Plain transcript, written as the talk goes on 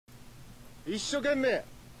一生懸命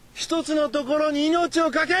一つのところに命を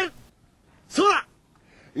かける。そうだ。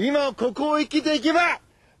今ここを生きていけば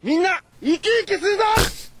みんな生き生きするぞ。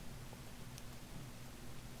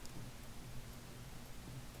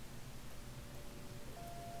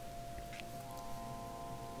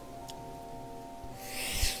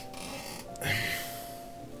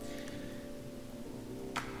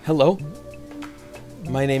Hello,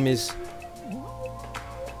 my name is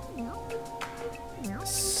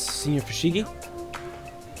Senior Fushigi.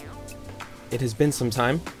 It has been some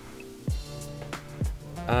time.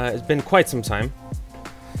 It's been quite some time.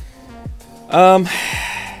 I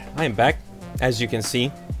am back, as you can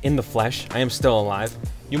see, in the flesh. I am still alive.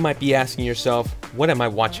 You might be asking yourself, what am I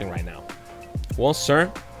watching right now? Well,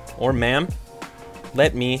 sir, or ma'am,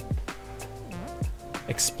 let me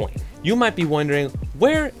explain. You might be wondering,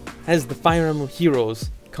 where has the Fire Emblem Heroes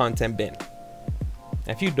content been?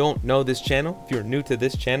 If you don't know this channel, if you're new to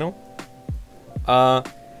this channel,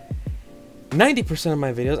 90% of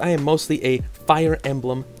my videos, I am mostly a Fire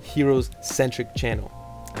Emblem Heroes centric channel.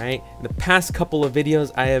 Alright, the past couple of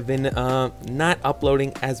videos I have been not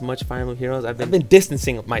uploading as much Fire Emblem Heroes. I've been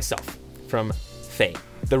distancing myself from Faye.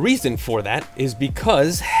 The reason for that is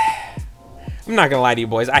because, I'm not gonna lie to you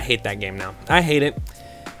boys, I hate that game now. I hate it.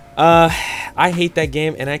 I hate that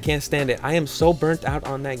game and I can't stand it. I am so burnt out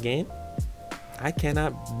on that game. I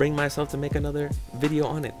cannot bring myself to make another video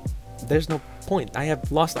on it. There's no point. I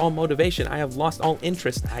have lost all motivation. I have lost all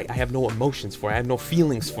interest. I have no emotions for it. I have no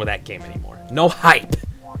feelings for that game anymore. No hype.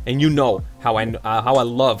 And you know how I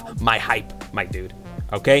love my hype, my dude.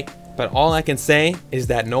 Okay? But all I can say is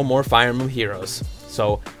that no more Fire Emblem Heroes.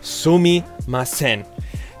 So, sumimasen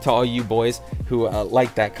to all you boys who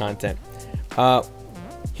like that content.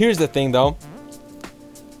 Here's the thing though,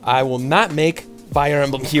 I will not make Fire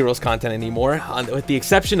Emblem Heroes content anymore, with the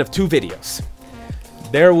exception of 2 videos.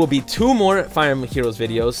 There will be 2 more Fire Emblem Heroes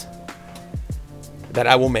videos that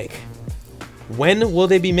I will make. When will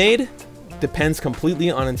they be made? Depends completely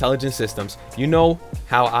on Intelligent Systems. You know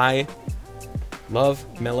how I love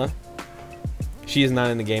Mela. She is not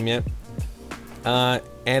in the game yet.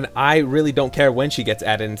 And I really don't care when she gets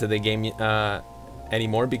added into the game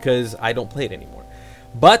anymore because I don't play it anymore.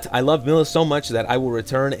 But I love Mila so much that I will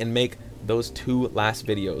return and make those 2 last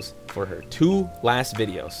videos for her. 2 last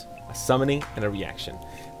videos. A summoning and a reaction.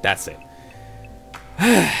 That's it.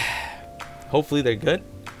 Hopefully they're good.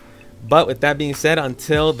 But with that being said,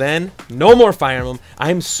 until then, no more Fire Emblem.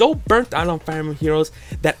 I am so burnt out on Fire Emblem Heroes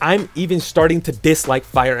that I'm even starting to dislike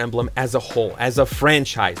Fire Emblem as a whole. As a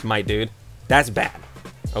franchise, my dude. That's bad.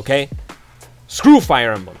 Okay? Screw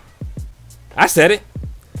Fire Emblem. I said it.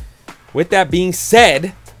 With that being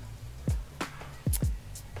said,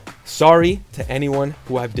 sorry to anyone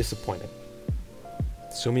who I've disappointed.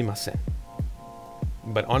 Sumimasen.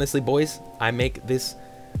 But honestly, boys, I make these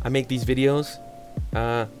videos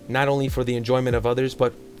not only for the enjoyment of others,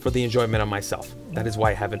 but for the enjoyment of myself. That is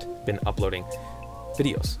why I haven't been uploading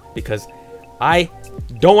videos, because I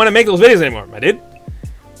don't want to make those videos anymore, my dude.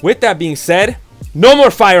 With that being said, no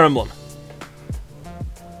more Fire Emblem.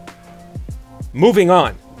 Moving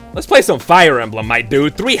on. Let's play some Fire Emblem, my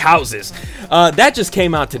dude. 3 Houses. That just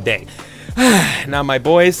came out today. Now, my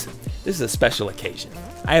boys, this is a special occasion.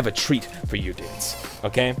 I have a treat for you dudes,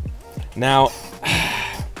 okay? Now,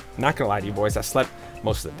 not gonna lie to you boys, I slept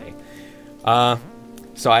most of the day.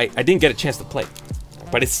 So I didn't get a chance to play.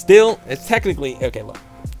 But it's technically, okay, look.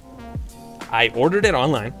 I ordered it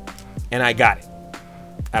online, and I got it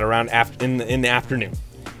at around in the afternoon.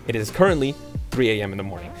 It is currently 3 a.m. in the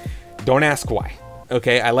morning. Don't ask why.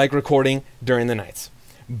 Okay, I like recording during the nights.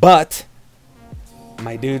 But,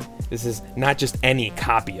 my dude, this is not just any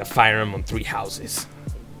copy of Fire Emblem 3 Houses.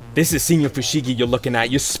 This is Senior Fushigi you're looking at.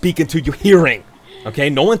 You're speaking to your hearing. Okay,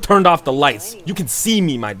 no one turned off the lights. You can see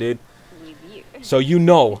me, my dude. So you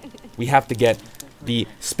know we have to get the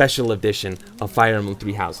special edition of Fire Emblem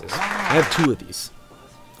 3 Houses. I have 2 of these.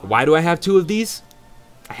 Why do I have 2 of these?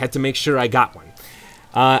 I had to make sure I got one.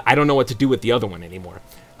 I don't know what to do with the other one anymore.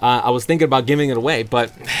 I was thinking about giving it away,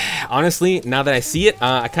 but honestly, now that I see it,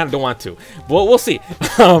 I kind of don't want to. But we'll see.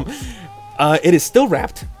 It is still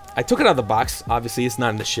wrapped. I took it out of the box. Obviously, it's not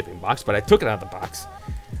in the shipping box, but I took it out of the box.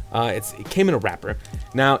 It came in a wrapper.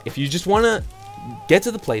 Now, if you just want to get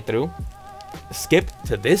to the playthrough, skip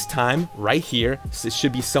to this time right here. It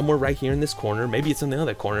should be somewhere right here in this corner. Maybe it's in the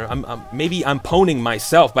other corner. Maybe I'm poning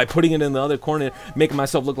myself by putting it in the other corner, making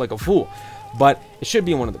myself look like a fool. But it should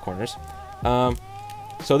be in one of the corners.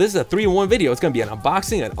 So this is a 3-in-1 video. It's going to be an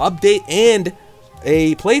unboxing, an update, and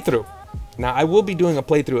a playthrough. Now, I will be doing a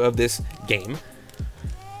playthrough of this game.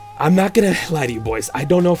 I'm not gonna lie to you boys. I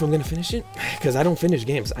don't know if I'm gonna finish it because I don't finish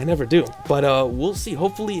games. I never do. But we'll see.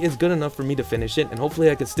 Hopefully it's good enough for me to finish it, and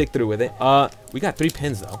hopefully I can stick through with it. We got 3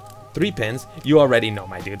 pins though. 3 pins. You already know,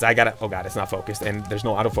 my dudes. I gotta. Oh god, it's not focused, and there's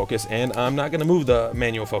no autofocus, and I'm not gonna move the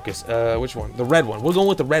manual focus. Which one? The red one. We're going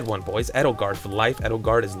with the red one, boys. Edelgard for life.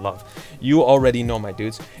 Edelgard is love. You already know, my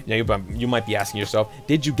dudes. Now you might be asking yourself,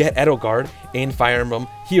 did you get Edelgard in Fire Emblem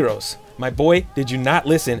Heroes? My boy, did you not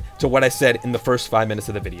listen to what I said in the first 5 minutes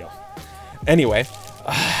of the video? Anyway,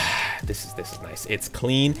 this is nice. It's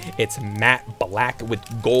clean. It's matte black with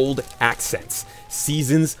gold accents.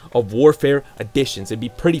 Seasons of Warfare editions. It'd be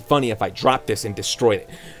pretty funny if I dropped this and destroyed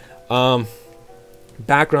it.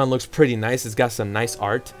 Background looks pretty nice. It's got some nice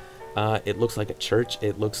art. It looks like a church.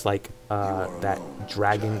 It looks like that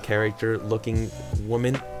dragon character looking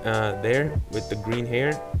woman there with the green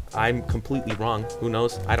hair. I'm completely wrong. Who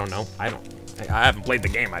knows? I don't know. I haven't played the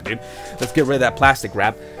game, my dude. Let's get rid of that plastic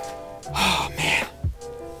wrap. Oh, man.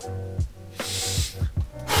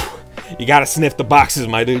 You gotta sniff the boxes,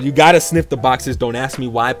 my dude. You gotta sniff the boxes. Don't ask me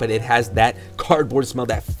why, but it has that cardboard smell,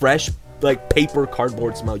 that fresh, like, paper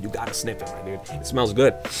cardboard smell. You gotta sniff it, my dude. It smells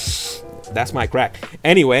good. That's my crack.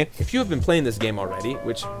 Anyway, if you have been playing this game already,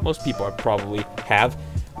 which most people probably have,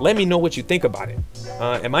 let me know what you think about it.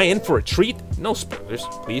 Am I in for a treat? No spoilers,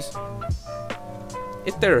 please.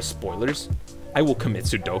 If there are spoilers, I will commit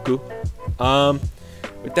Sudoku.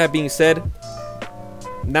 With that being said,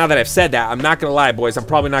 now that I've said that, I'm not gonna lie, boys. I'm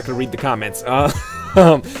probably not gonna read the comments.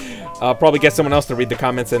 I'll probably get someone else to read the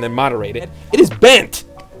comments and then moderate it. It is bent.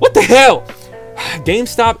 What the hell?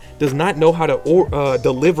 GameStop does not know how to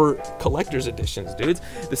deliver collector's editions, dudes.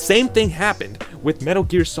 The same thing happened with Metal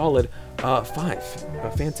Gear Solid 5,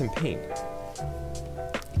 Phantom Pain.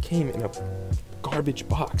 It came in a garbage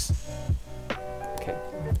box. Okay.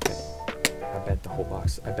 I bent the whole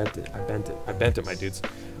box. I bent it, my dudes.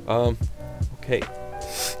 Okay.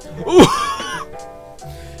 Ooh!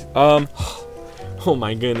 Oh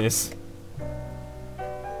my goodness.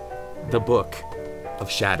 The Book of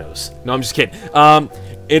Shadows. No, I'm just kidding.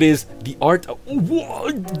 It is the art of...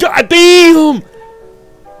 Whoa, God damn!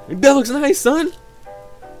 That looks nice, son.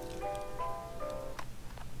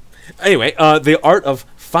 Anyway, the art of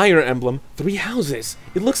Fire Emblem 3 Houses.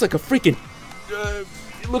 It looks like a freaking...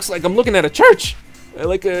 it looks like I'm looking at a church.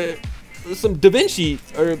 Like some Da Vinci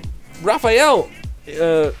or Raphael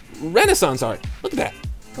Renaissance art. Look at that.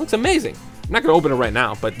 It looks amazing. I'm not going to open it right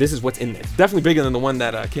now, but this is what's in there. It's definitely bigger than the one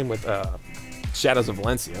that came with Shadows of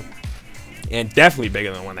Valencia. And definitely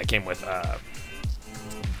bigger than the one that came with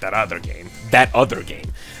that other game.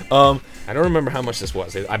 I don't remember how much this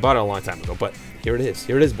was. I bought it a long time ago, but here it is.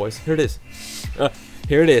 Here it is, boys. Here it is.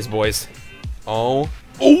 Here it is, boys. Oh.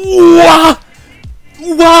 Wah!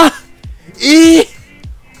 Wah! Eh!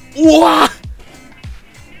 Wah!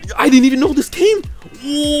 I didn't even know this came.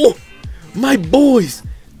 Oh, my boys.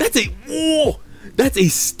 That's a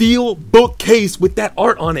steel bookcase with that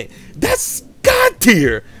art on it. That's God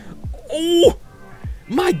tier. Oh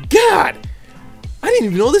my God. I didn't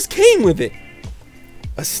even know this came with it.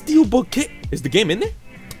 A steel bookcase. Is the game in there?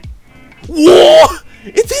 Whoa!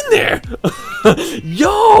 It's in there.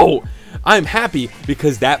 Yo! I'm happy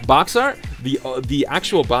because that box art, the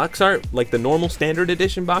actual box art, like the normal standard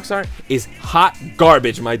edition box art, is hot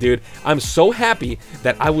garbage, my dude. I'm so happy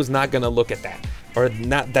that I was not gonna look at that, or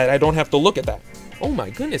not that I don't have to look at that. Oh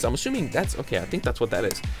my goodness, I'm assuming that's okay. I think that's what that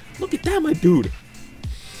is. Look at that, my dude.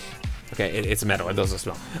 Okay, it's metal. It doesn't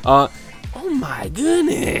smell. Oh my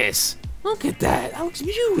goodness. Look at that. That looks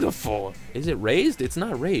beautiful. Is it raised? It's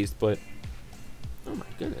not raised, but oh my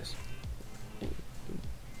goodness.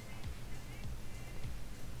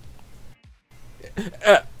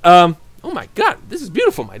 Oh my God, this is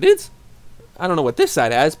beautiful, my dudes. I don't know what this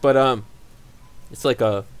side has, but it's like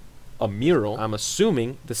a mural. I'm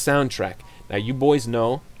assuming the soundtrack. Now you boys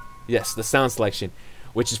know, yes, the sound selection,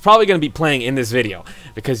 which is probably going to be playing in this video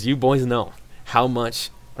because you boys know how much,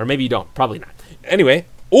 or maybe you don't, probably not. Anyway,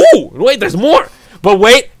 oh wait, there's more. But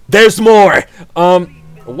wait, there's more.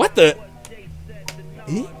 What the?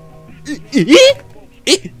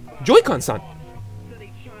 Joy-Con-san.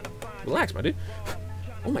 Relax, my dude.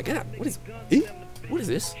 Oh my God, what is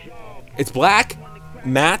this? It's black,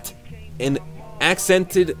 matte, and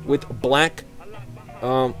accented with black.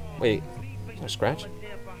 Wait, is there a scratch?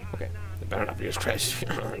 Okay, it better not be a scratch. You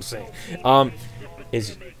know what I'm saying?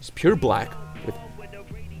 It's pure black with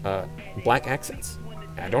black accents.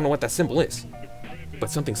 I don't know what that symbol is,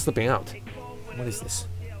 but something's slipping out. What is this?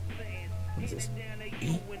 What is this?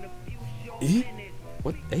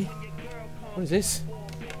 What? What is this?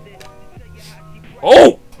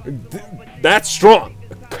 Oh! That's strong.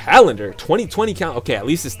 calendar. 2020 calendar. Okay, at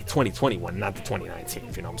least it's the 2020 one, not the 2019,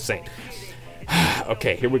 if you know what I'm saying.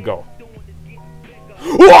 Okay, here we go.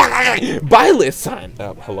 Buy list sign.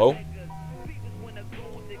 Hello?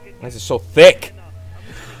 Why is it so thick?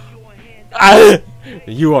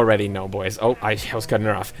 You already know, boys. Oh, I was cutting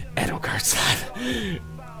her off. Edelgard sign.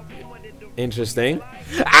 Interesting.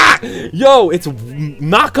 Yo, it's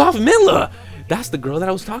knockoff Milla. That's the girl that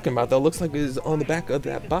I was talking about. That looks like is on the back of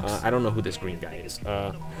that box. I don't know who this green guy is.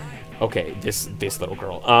 Okay, this little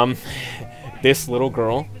girl. This little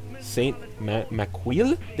girl. Saint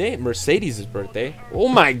Maquille Day, Mercedes' birthday. Oh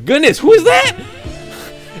my goodness, who is that?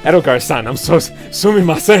 Edelgard-san, I'm so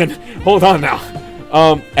sumimasen. Hold on now.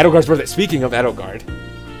 Edelgard's birthday. Speaking of Edelgard,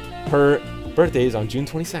 her birthday is on June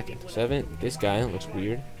 22nd. 7. This guy looks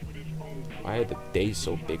weird. Why are the days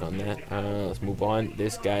so big on that? Let's move on.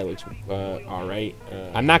 This guy looks all right.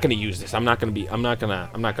 I'm not gonna use this. I'm not gonna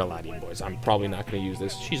lie to you boys. I'm probably not gonna use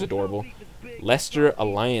this. She's adorable. Leicester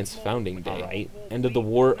Alliance founding day. Right. End of the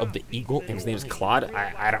War of the Eagle. And his name is Claude.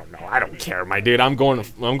 I don't know. I don't care, my dude. I'm going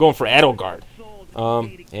for Edelgard.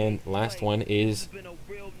 And last one is.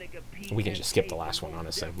 We can just skip the last one,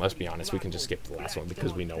 honestly. Let's be honest. We can just skip the last one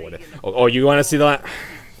because we know what it. Oh, you want to see the last?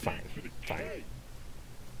 Fine.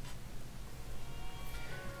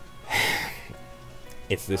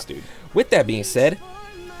 It's this dude. With that being said,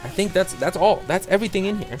 I think that's all. That's everything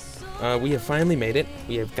in here. We have finally made it.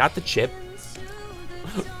 We have got the chip.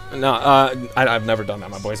 No, I've never done that,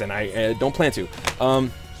 my boys, and I don't plan to.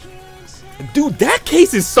 Dude, that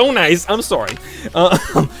case is so nice. I'm sorry.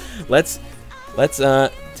 Let's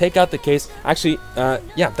take out the case. Actually,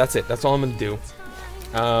 yeah, that's it. That's all I'm gonna do.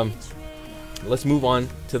 Let's move on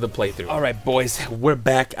to the playthrough. All right, boys, we're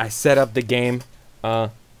back. I set up the game.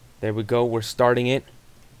 There we go. We're starting it.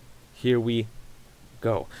 Here we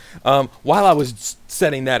go. While I was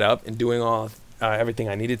setting that up and doing everything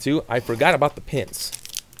I needed to, I forgot about the pins.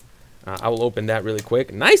 I will open that really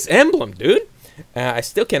quick. Nice emblem, dude. I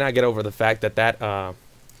still cannot get over the fact that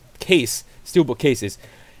case, steelbook case, is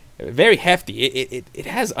very hefty. It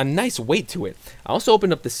has a nice weight to it. I also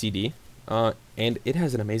opened up the CD, and it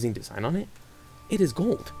has an amazing design on it. It is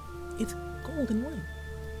gold. It's gold and white.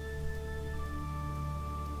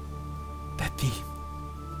 That theme.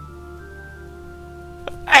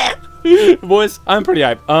 Boys, I'm pretty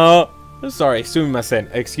hyped. Sorry, sumimasen.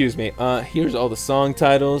 Excuse me. Here's all the song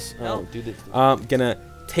titles. Do this. Gonna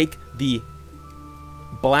take the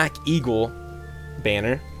Black Eagle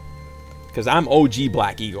banner because I'm OG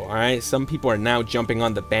Black Eagle. All right. Some people are now jumping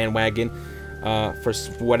on the bandwagon for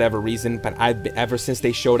whatever reason, but ever since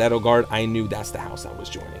they showed Edelgard, I knew that's the house I was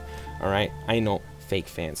joining. All right. I know fake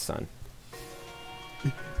fans, son.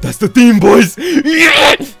 That's the theme, boys.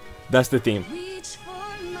 That's the theme.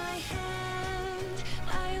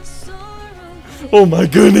 Oh my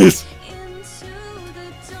goodness!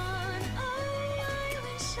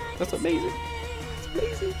 That's amazing.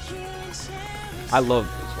 That's amazing. I love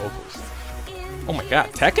those vocals. Oh my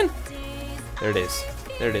god, Tekken? There it is.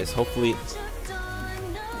 There it is. Hopefully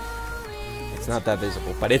it's not that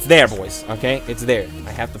visible, but it's there, boys. Okay, it's there.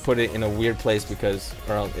 I have to put it in a weird place because,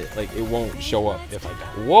 or else it won't show up if I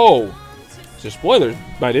die. Whoa! It's a spoiler,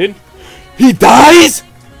 my dude. He dies.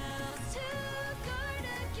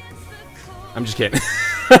 I'm just kidding.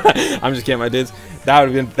 I'm just kidding, my dudes. That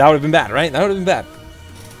would have been bad, right? That would have been bad.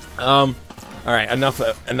 All right, enough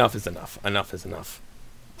is enough. Enough is enough.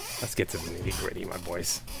 Let's get to the nitty-gritty, my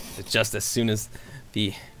boys. Just as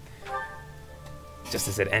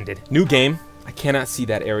it ended. New game. I cannot see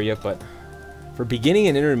that area, but for beginning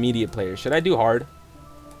and intermediate players, should I do hard?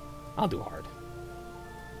 I'll do hard.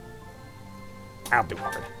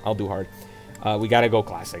 I'll do hard. We gotta go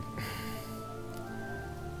classic.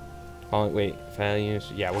 Oh, wait,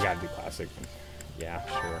 failures. Yeah, we gotta do classic. Yeah,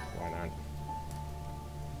 sure. Why not?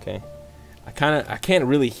 Okay. I can't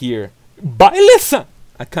really hear. Bailesa!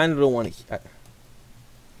 I kind of don't want to.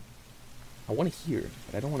 I want to hear,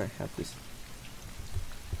 but I don't want to have this.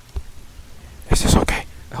 Is this okay?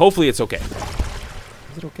 Hopefully it's okay.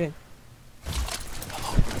 Is it okay?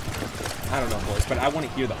 Hello? I don't know, boys, but I want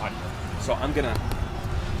to hear the audio. So I'm gonna.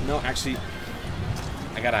 No, actually,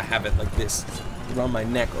 I gotta have it like this around my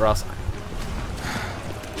neck, or else.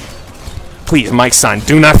 Please, Mike, son,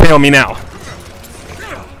 do not fail me now.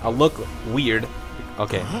 I'll look weird.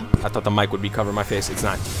 Okay, I thought the mic would be covering my face. It's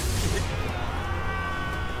not.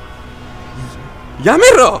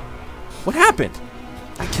 Yamero! What happened?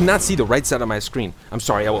 I cannot see the right side of my screen. I'm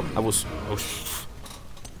sorry. I was. Oh,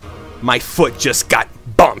 my foot just got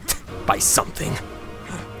bumped by something.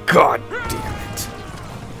 God damn it!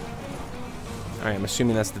 All right, I'm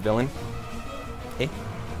assuming that's the villain. Hey.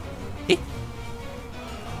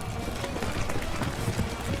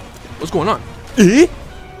 What's going on? Eh?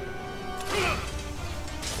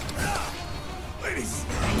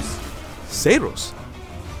 Cedros?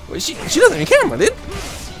 Wait, she doesn't even care, dude.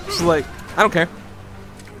 She's like, I don't care.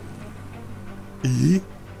 Eh?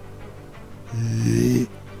 Eh?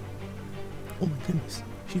 Oh my goodness,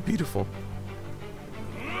 she's beautiful.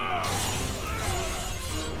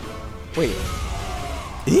 Wait.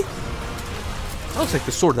 Eh? That looks like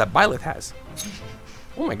the sword that Byleth has.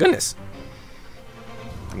 Oh my goodness.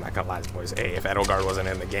 I'm not gonna lie, boys. Hey, if Edelgard wasn't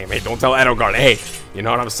in the game, hey, don't tell Edelgard. Hey, you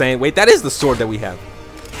know what I'm saying? Wait, that is the sword that we have.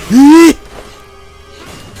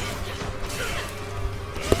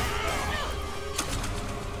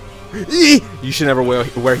 You should never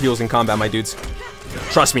wear heels in combat, my dudes.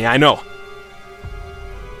 Trust me, I know.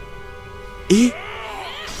 And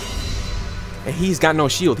he's got no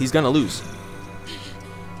shield. He's gonna lose.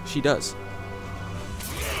 She does.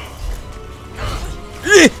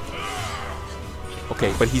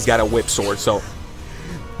 Okay, but he's got a whip sword, so.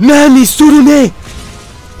 Nani surune!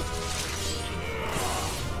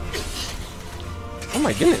 Oh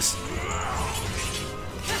my goodness.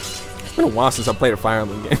 It's been a while since I played a Fire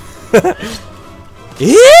Emblem game.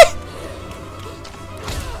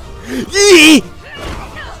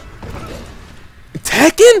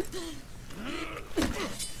 Tekken?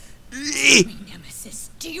 Nemesis,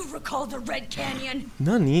 do you recall the Red Canyon?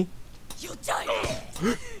 Nani? You'll die.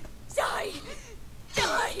 Die.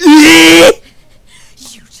 Die.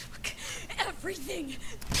 You took everything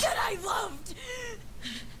that I loved.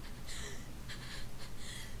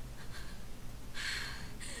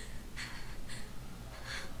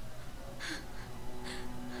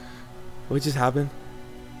 What just happened?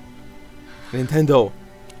 Nintendo.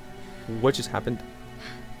 What just happened?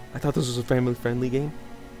 I thought this was a family-friendly game.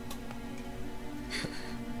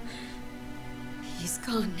 He's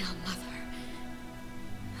gone now, Mother.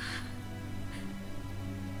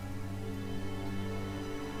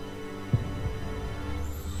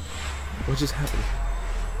 What just happened?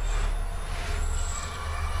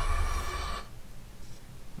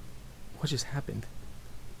 What just happened?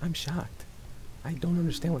 I'm shocked. I don't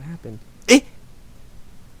understand what happened.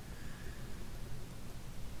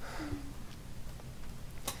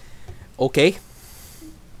 Okay.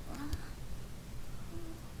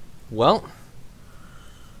 Well.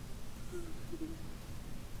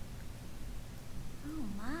 Oh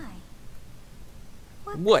my.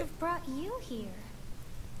 What What? could have brought you here?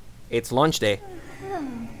 It's lunch day.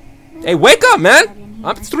 Hey, wake up, man!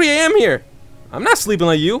 It's 3 a.m. here. I'm not sleeping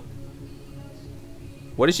like you.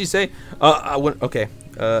 What did she say? Okay.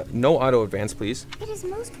 No auto advance, please. It is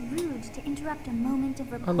most rude to interrupt a moment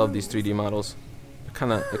of repose. I love these 3D models.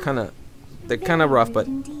 They're kind of rough, but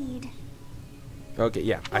Indeed. okay.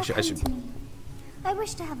 Yeah, I Now should. come to me. I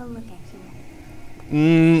wish to have a look at you.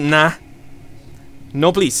 Nah.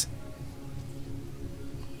 No, please.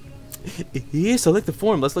 Yeah, select the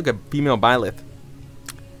form. Let's look at female Byleth.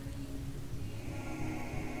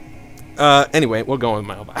 Anyway, we're going with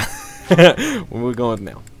male Byleth. We're going with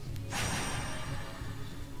male.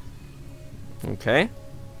 Okay.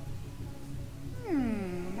 I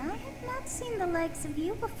have not seen the likes of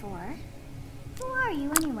you before. Who are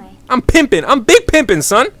you anyway? I'm pimping. I'm big pimping,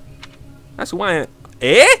 son. That's who I am.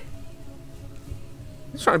 He's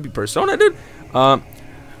trying to be Persona, dude. I'm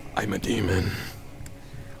a demon.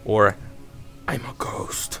 Or I'm a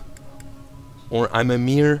ghost. Or I'm a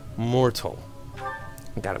mere mortal.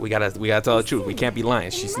 We gotta tell the truth. We can't be lying.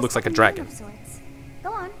 She looks like a dragon.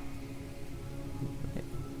 Go on.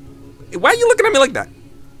 Why are you looking at me like that?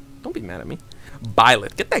 Don't be mad at me.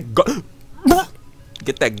 Byleth, get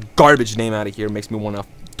that garbage name out of here. It makes me want to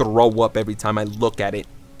throw up every time I look at it.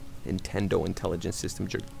 Nintendo Intelligent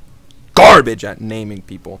Systems, you're garbage at naming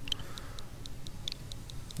people.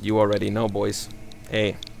 You already know, boys.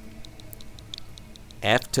 Hey.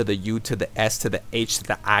 F to the U to the S to the H to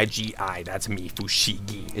the I-G-I. That's me,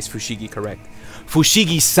 Fushigi. Is Fushigi correct?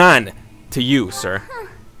 Fushigi-san to you, sir. Huh.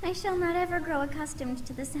 I shall not ever grow accustomed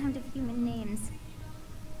to the sound of human names.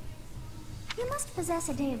 You must possess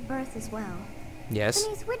a day of birth as well. Yes.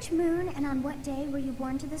 Beneath which moon and on what day were you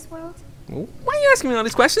born to this world? Why are you asking me all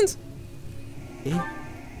these questions? Dude,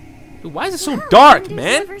 why is it so dark, wonders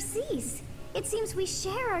man? Never cease. It seems we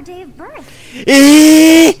share our day of birth.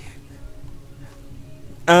 It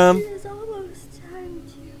is almost time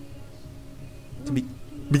to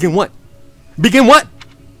begin what? Begin what?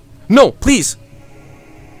 No, please.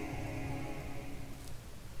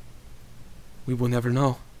 We will never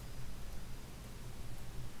know.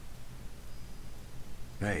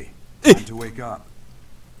 Hey, time to wake up.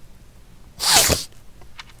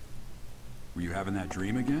 Were you having that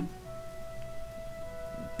dream again?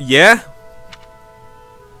 Yeah?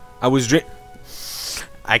 I was dream.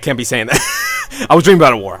 I can't be saying that. I was dreaming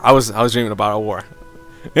about a war. I was dreaming about a war.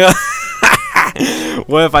 Yeah.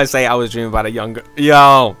 What if I say I was dreaming about a younger?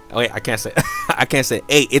 Yo, wait, I can't say. I can't say.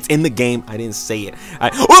 Hey, it's in the game. I didn't say it.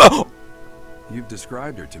 You've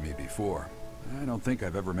described her to me before. I don't think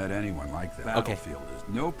I've ever met anyone like that. Okay. Battlefield is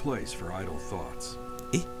no place for idle thoughts.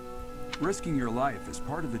 Eh? Risking your life is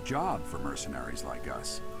part of the job for mercenaries like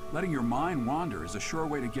us. Letting your mind wander is a sure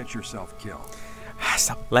way to get yourself killed.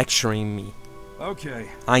 Stop lecturing me. Okay.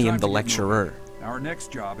 I am time the to get lecturer. moving. Our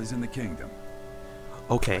next job is in the kingdom.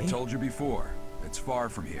 Okay. I told you before, it's far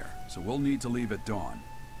from here, so we'll need to leave at dawn.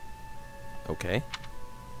 Okay.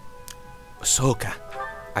 Ahsoka.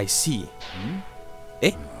 I see. Hmm?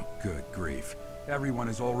 Eh? Oh, good grief. Everyone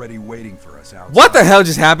is already waiting for us outside. What the hell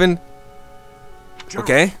just happened? General,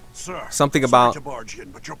 Okay. Sir, Something sorry about to barge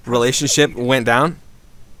in, but your relationship went down.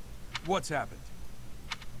 What's happened?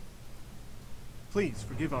 Please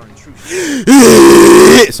forgive our intrusion.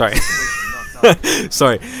 Sorry.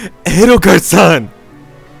 Sorry. Edogar-san.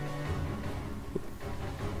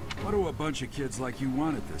 What do a bunch of kids like you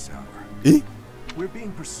want at this hour? Eh? We're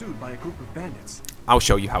being pursued by a group of bandits. I'll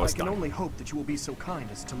show you how I it's can done. only hope that you will be so kind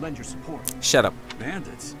as to lend your support. Shut up.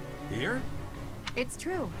 Bandits? Here? It's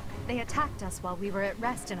true. They attacked us while we were at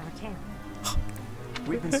rest in our camp.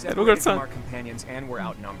 We've been Edogar-san. separated from our companions and we're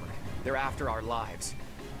outnumbered. They're after our lives,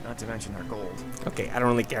 not to mention our gold. Okay, I don't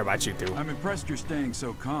really care about you two. I'm impressed you're staying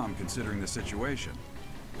so calm considering the situation.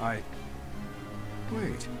 Wait,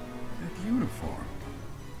 that uniform.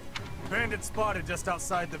 Bandits spotted just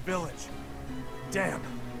outside the village. Damn,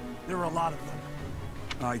 there are a lot of them.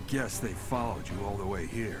 I guess they followed you all the way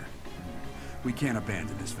here. We can't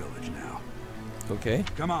abandon this village now. Okay.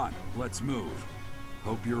 Come on, let's move.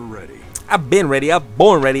 Hope you're ready. I've been ready. I've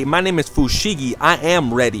born ready. My name is Fushigi. I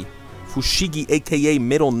am ready. Fushigi, aka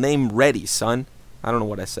middle name ready, son. I don't know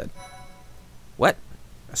what I said. What?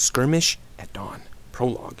 A skirmish at dawn.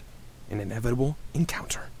 Prologue. An inevitable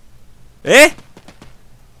encounter. Eh?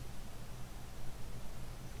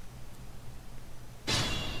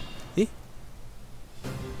 Eh?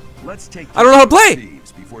 Let's take I don't know how to play.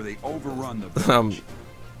 thieves before they overrun the village.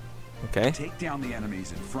 Okay. Take down the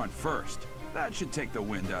enemies in front first. That should take the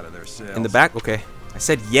wind out of their sails. In the back? Okay. I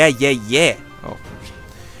said yeah, yeah, yeah. Oh.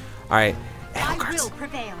 Alright. I will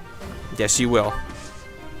prevail. Yes, you will.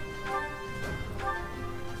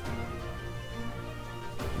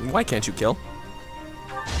 Why can't you kill?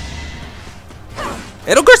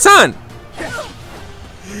 Edogar-san!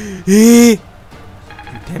 You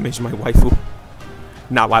damaged my waifu.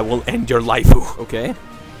 Now I will end your laifu. Okay.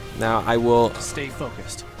 Now I will... Stay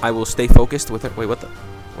focused. I will stay focused with it. Wait, what the...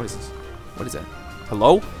 What is this? What is that?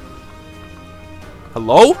 Hello?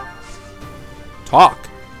 Hello? Talk.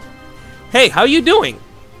 Hey, how you doing?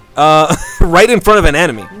 Right in front of an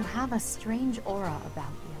enemy. You have a strange aura about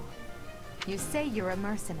you. You say you're a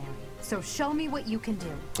mercenary, so show me what you can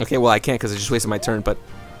do. Okay, well I can't because I just wasted my turn, but...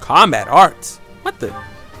 Combat arts? What the...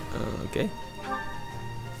 okay.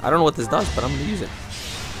 I don't know what this does, but I'm gonna use it.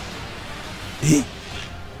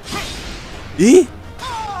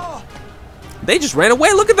 They just ran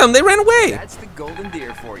away. Look at them. They ran away. That's the golden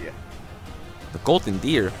deer for you. The golden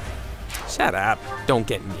deer? Shut up. Don't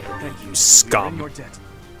get near me, you We are in scum. your debt.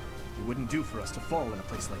 It wouldn't do for us to fall in a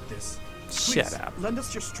place like this. Shut Please, up. lend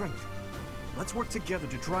us your strength. Let's work together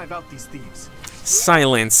to drive out these thieves.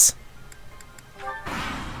 Silence.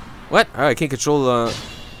 What? Alright, I can't control the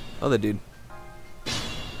other dude.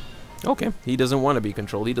 Okay, he doesn't want to be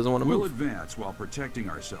controlled. He doesn't want to We'll move. advance while protecting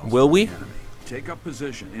ourselves. Will from we? the enemy. Take up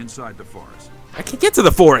position inside the forest. I can't get to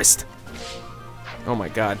the forest. Oh my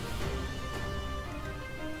god.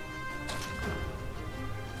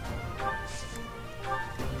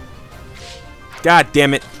 God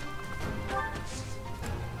damn it.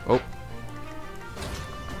 Oh.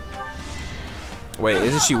 Wait,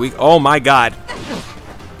 isn't she weak? Oh my god.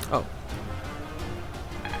 Oh.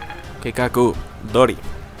 Keikaku. Dori.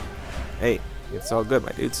 Hey, it's all good,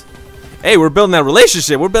 my dudes. Hey, we're building that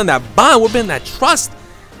relationship. We're building that bond. We're building that trust.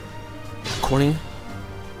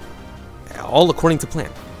 All according to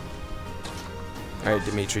plan. Alright,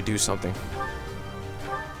 Dimitri, do something.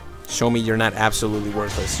 Show me you're not absolutely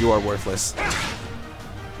worthless. You are worthless.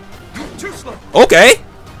 Too slow. Okay.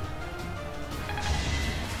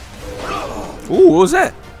 Ooh, what was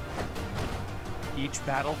that? Each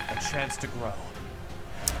battle, a chance to grow.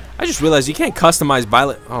 I just realized you can't customize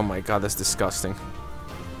Violet. Oh my god, that's disgusting.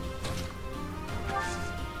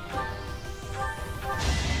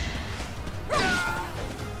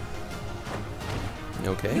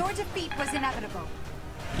 Okay. Your defeat was inevitable.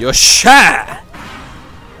 Yosha!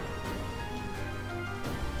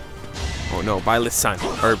 Oh no, Violet's son.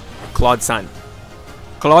 Or Claude-san.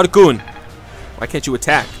 Claude-kun. Why can't you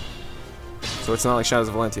attack? So it's not like Shadows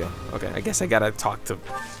of Valentia. Okay, I guess I gotta talk to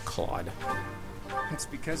Claude. It's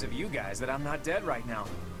because of you guys that I'm not dead right now.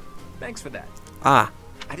 Thanks for that. Ah.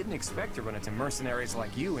 I didn't expect to run into mercenaries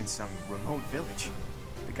like you in some remote village.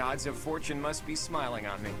 The gods of fortune must be smiling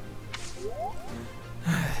on me.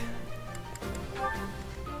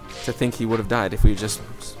 To think he would have died if we just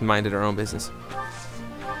minded our own business.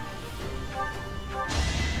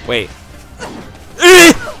 Wait.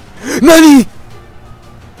 Nani?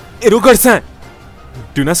 Edogar-san!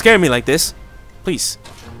 Do not scare me like this. Please.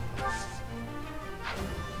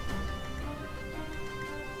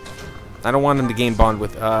 I don't want him to gain bond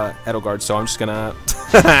with Edelgard, so I'm just gonna...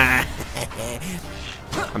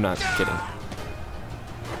 I'm not kidding.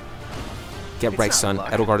 Get right, son.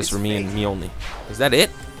 Edelgard is for me and me only. Is that it?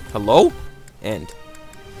 Hello? End.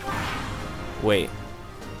 Wait.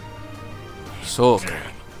 So...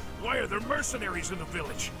 Why are there mercenaries in the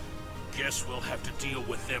village? Guess we'll have to deal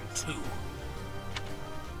with them too.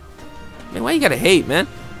 Man, why you gotta hate, man?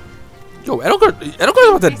 Yo, Edelgard's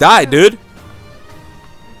about to die, dude.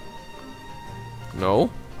 No.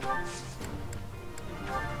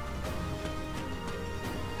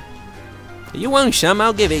 You want some?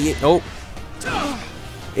 I'll give it you. Oh.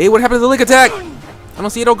 Hey, what happened to the lick attack? I don't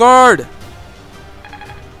see Edelgard.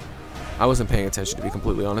 I wasn't paying attention, to be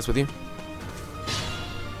completely honest with you.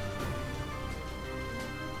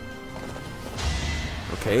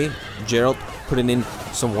 Okay, Gerald putting in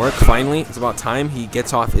some work. Finally, it's about time he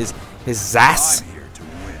gets off his ass. I'm here to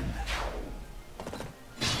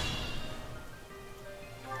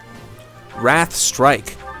win. Wrath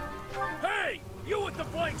strike. Hey, you with the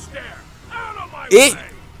blank stare! Out of my Eh?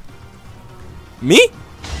 way! Me?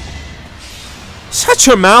 Shut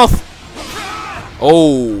your mouth.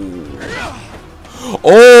 Oh.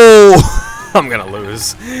 Oh. I'm gonna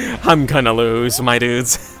lose. I'm gonna lose, my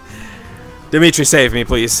dudes. Dimitri, save me,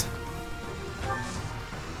 please.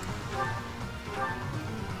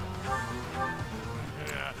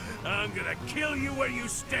 I'm gonna kill you where you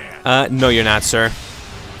stand! No, you're not, sir.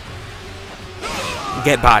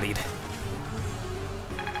 Get bodied.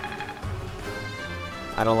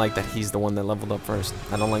 I don't like that he's the one that leveled up first.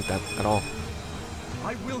 I don't like that at all.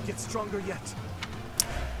 I will get stronger yet.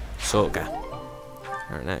 So, okay.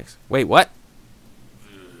 Alright, next. Wait, what?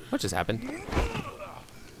 What just happened?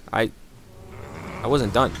 I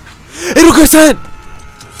wasn't done. Edogar-san!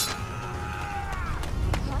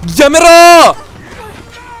 Yamero!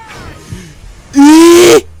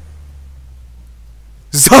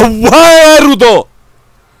 Zawarudo!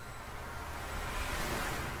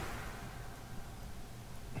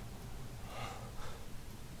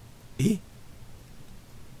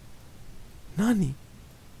 Nani?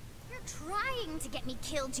 You're trying to get me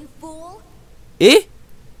killed, you fool.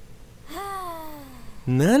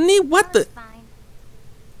 Nani? What the? That's fine.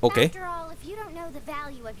 Okay. After all, if you don't know the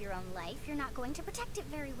value of your own life, you're not going to protect it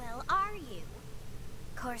very well, are you?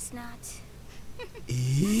 Of course not.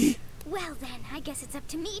 Well then, I guess it's up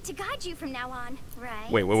to me to guide you from now on, right?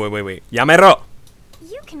 Wait. Yamero!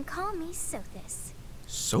 You can call me Sothis.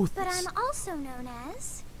 Sothis? But I'm also known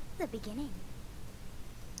as the Beginning.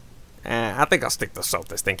 I think I'll stick to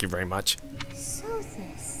Sothis, thank you very much.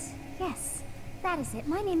 Sothis. Yes, that is it.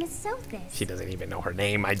 My name is Sothis. She doesn't even know her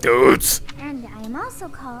name, my dudes! And I am also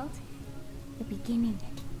called the Beginning.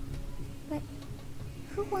 But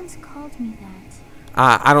who once called me that?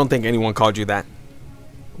 I don't think anyone called you that.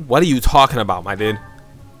 What are you talking about, my dude?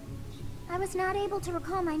 I was not able to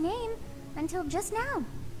recall my name until just now.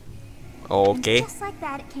 Okay. And just like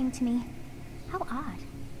that, it came to me. How odd.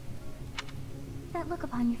 That look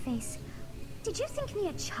upon your face. Did you think me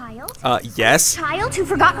a child? Yes. A child who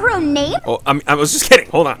forgot her own name? Oh, I was just kidding.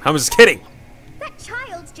 Hold on. I was just kidding. That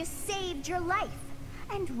child just saved your life.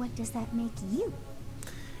 And what does that make you?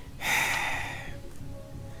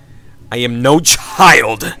 I am no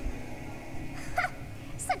child.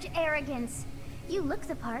 Such arrogance. You look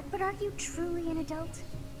the part, but are you truly an adult?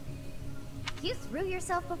 You threw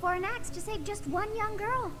yourself before an axe to save just one young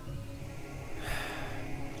girl.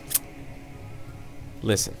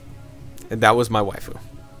 Listen, that was my waifu.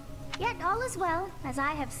 Yet all is well, as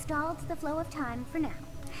I have stalled the flow of time for now.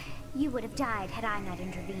 You would have died had I not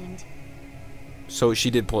intervened. So she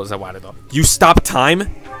did pull a Zawarudo. You stopped time?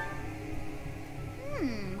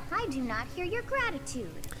 I do not hear your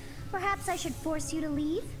gratitude. Perhaps I should force you to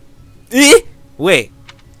leave? Wait.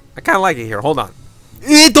 I kind of like it here. Hold on.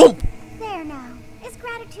 Don't. There now. Is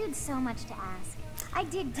gratitude so much to ask? I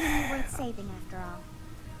did deem you worth saving after all.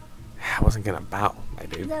 I wasn't gonna bow, my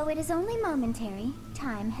dude. Though it is only momentary,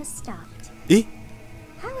 time has stopped.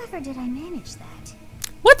 However did I manage that?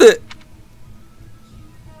 What the?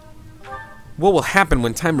 What will happen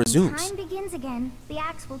when time resumes? Time begins again. The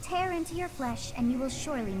axe will tear into your flesh, and you will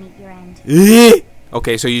surely meet your end.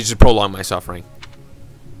 Okay, so you just prolong my suffering.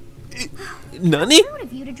 Nani? Rude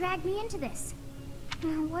of you to drag me into this.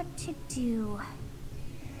 Now, what to do?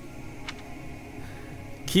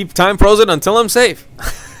 Keep time frozen until I'm safe.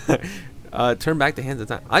 Turn back the hands of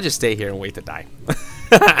time. I'll just stay here and wait to die.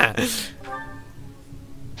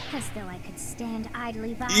 As though I could stand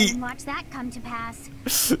idly by and watch that come to pass.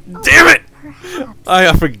 Damn it! Perhaps.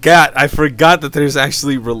 I forgot. I forgot that there's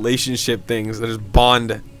actually relationship things. There's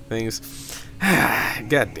bond things.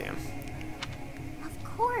 God damn. Of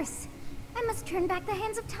course. I must turn back the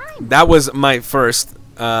hands of time. That was my first.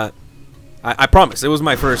 I promise. It was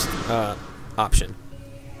my first option.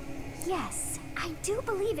 Yes, I do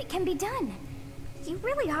believe it can be done. You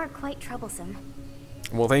really are quite troublesome.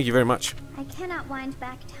 Well, thank you very much. I cannot wind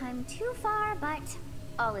back time too far, but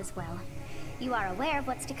all is well. You are aware of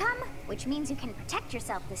what's to come, which means you can protect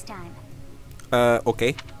yourself this time.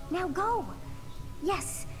 Okay. Now go.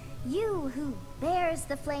 Yes, you who bears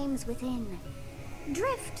the flames within.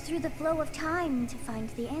 Drift through the flow of time to find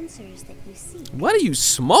the answers that you seek. What are you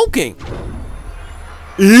smoking?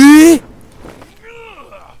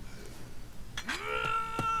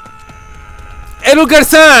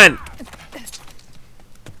 Edgar-san!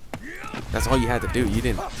 That's all you had to do. You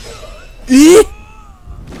didn't.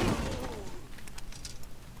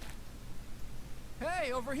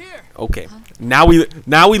 Hey, over here. Okay. Now we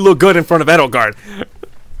look good in front of Edelgard.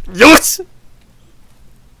 Yes.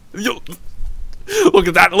 Yo. Look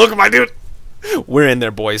at that. Look at my dude. We're in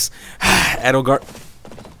there, boys. Edelgard.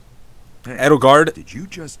 Hey, Edelgard. Did you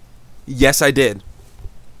just... Yes, I did.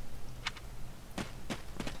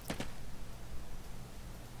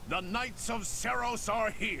 The Knights of Seros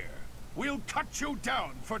are here. We'll cut you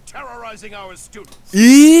down for terrorizing our students.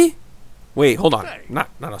 Wait, hold on. Hey, Not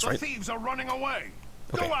us, the right? thieves are running away.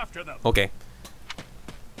 Okay. Go after them. Okay.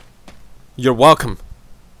 You're welcome.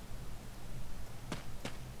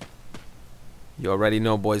 You already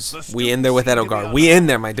know, boys. We in there with Edelgard. We in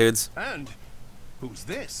there, my dudes. And who's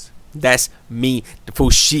this? That's me, the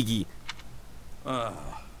Fushigi.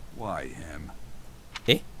 Why him?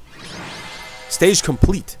 Eh? Stage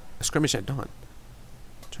complete. A skirmish at dawn.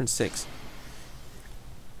 Turn 6.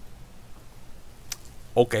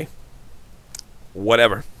 Okay.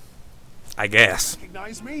 Whatever. I guess.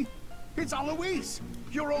 Recognize me? It's Alois,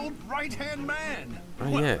 your old right-hand man. Ah,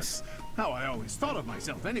 Well, yes. that's how I always thought of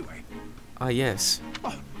myself anyway. Ah, yes.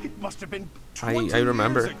 Oh, it must have been I 20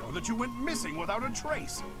 remember. years ago that you went missing without a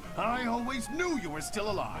trace. I always knew you were still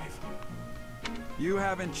alive. You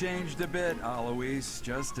haven't changed a bit, Alois.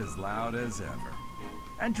 Just as loud as ever.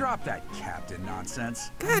 And drop that captain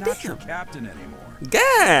nonsense. I'm God not your damn. captain anymore.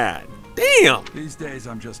 God damn. These days,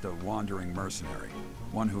 I'm just a wandering mercenary.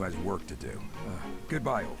 One who has work to do.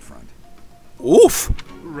 Goodbye, old friend. Oof.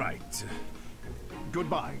 Right.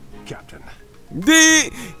 Goodbye, Captain.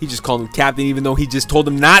 He just called him captain even though he just told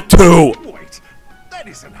him not to. Wait, that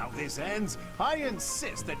isn't how this ends. I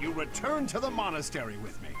insist that you return to the monastery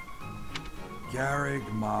with me. Garrig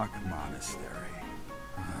Mach Monastery.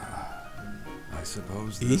 I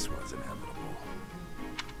suppose this was inevitable.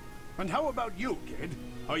 And how about you, kid?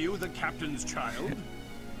 Are you the captain's child?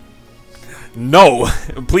 No,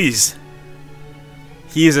 please.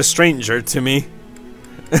 He is a stranger to me.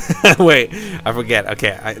 Wait, I forget.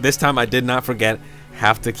 Okay, this time I did not forget.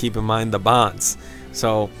 Have to keep in mind the bonds.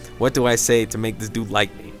 So, what do I say to make this dude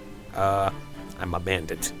like me? I'm a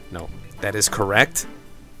bandit. No, that is correct.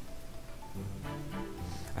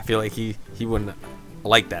 I feel like he wouldn't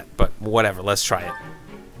like that, but whatever. Let's try it.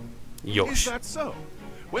 Is Yosh. that so?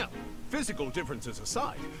 Well, physical differences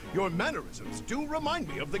aside, your mannerisms do remind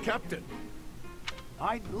me of the captain.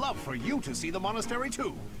 I'd love for you to see the monastery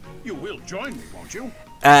too. You will join me, won't you?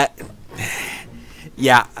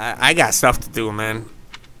 Yeah, I got stuff to do, man.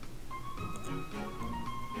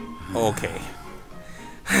 Okay.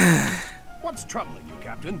 What's troubling you,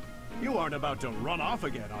 Captain? You aren't about to run off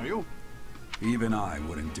again, are you? Even I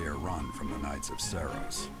wouldn't dare run from the Knights of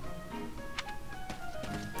Seros.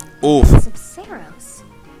 Oof. Subceros.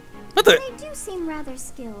 What the? They do seem rather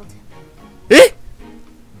skilled. Eh?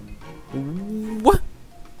 What?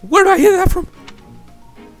 Where did I hear that from?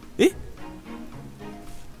 Eh?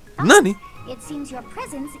 Nani? It seems your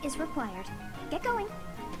presence is required. Get going.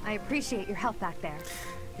 I appreciate your help back there.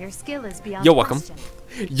 Your skill is beyond You're welcome. question.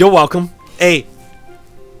 You're welcome. Hey.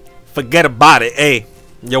 Forget about it. Hey.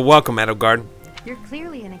 You're welcome, Edelgard. You're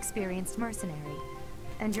clearly an experienced mercenary.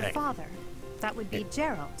 And your Hey. father, that would be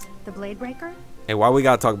Gerald, the Bladebreaker, Hey, why we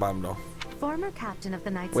gotta talk about him though? former captain of the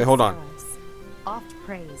Knights Wait, of hold on. Seros. oft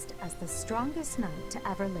praised as the strongest knight to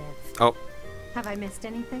ever live. Oh, Have I missed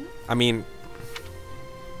anything? I mean,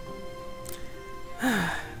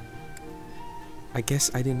 I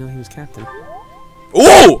guess I didn't know he was captain.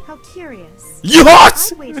 Oh! How curious.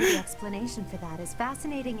 Yes! I'd wager the explanation for that is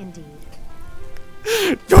fascinating indeed.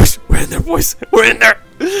 Josh, we're in there, boys. We're in there.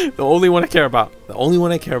 The only one I care about. The only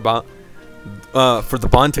one I care about for the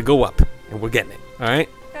bond to go up. And we're getting it. All right?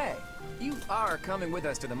 Hey, you are coming with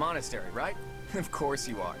us to the monastery, right? Of course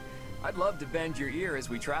you are. I'd love to bend your ear as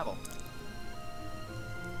we travel.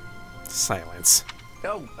 Silence.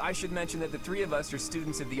 Oh, I should mention that the three of us are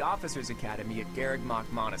students of the Officers Academy at Garrigmach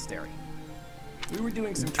Monastery. We were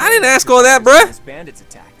doing some I didn't ask all that, bruh. as bandits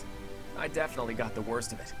attacked. I definitely got the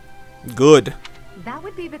worst of it. Good. That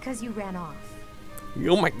would be because you ran off.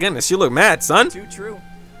 Oh my goodness, you look mad, son. Too true.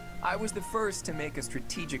 I was the first to make a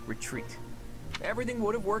strategic retreat. Everything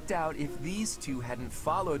would have worked out if these two hadn't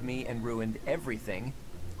followed me and ruined everything.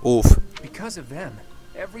 Oof. Because of them,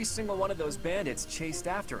 every single one of those bandits chased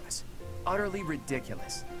after us. Utterly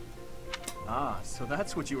ridiculous. Ah, so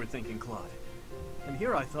that's what you were thinking, Claude. And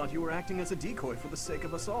here I thought you were acting as a decoy for the sake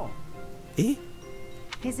of us all. Eh?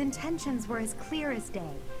 His intentions were as clear as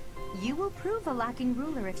day. You will prove a lacking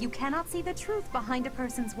ruler if you cannot see the truth behind a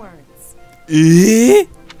person's words. Eh?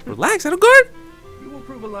 Relax, Edelgard. You will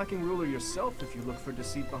prove a lacking ruler yourself if you look for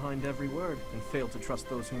deceit behind every word and fail to trust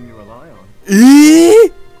those whom you rely on. Eh?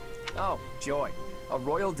 Oh, joy. A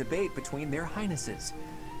royal debate between their highnesses.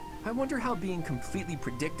 I wonder how being completely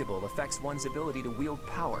predictable affects one's ability to wield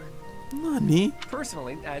power. Nani?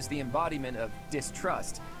 Personally, as the embodiment of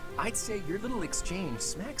distrust, I'd say your little exchange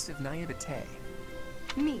smacks of naivete.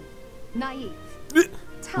 Me, naive.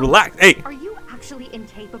 Tell Relax. me, Hey. are you actually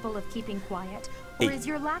incapable of keeping quiet, or Hey. is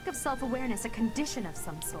your lack of self-awareness a condition of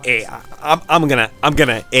some sort? Hey,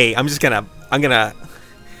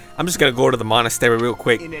 I'm just gonna go to the monastery real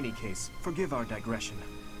quick. In any case, forgive our digression.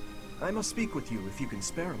 I must speak with you if you can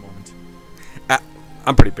spare a moment.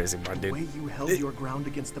 I'm pretty busy, bro, The way dude. you held your ground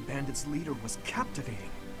against the bandits' leader was captivating.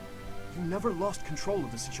 You never lost control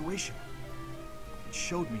of the situation. It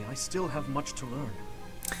showed me I still have much to learn.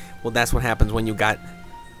 Well, that's what happens when you got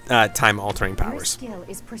time-altering Your powers. skill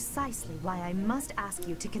is precisely why I must ask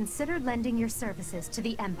you to consider lending your services to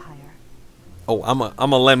the Empire. Oh,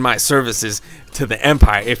 I'm a lend my services to the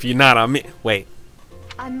Empire if you're not on me. Wait.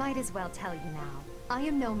 I might as well tell you now. I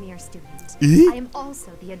am no mere student. Eh? I am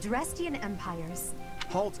also the Adrestian Empire's.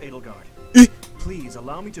 Halt, Edelgard. Eh? Please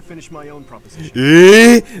allow me to finish my own proposition.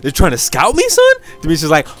 Eh? They're trying to scout me, son? Demetrius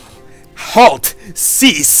like, halt,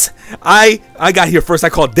 cease. I got here first. I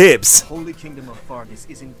called dibs. The Holy Kingdom of Fargus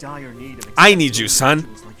is in dire need of I need you, son.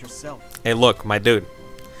 individuals like yourself. Hey, look, my dude.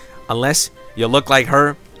 Unless you look like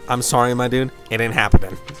her, I'm sorry, my dude. It ain't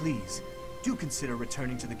happening. Please, do consider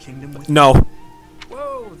returning to the kingdom with No.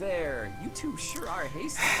 Whoa there, you two sure are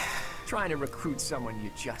hasty. Trying to recruit someone you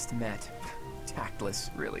just met. Tactless,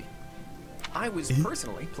 really. I was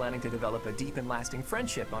personally planning to develop a deep and lasting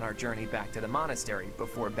friendship on our journey back to the monastery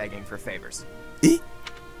before begging for favors. Eh?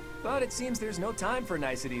 But it seems there's no time for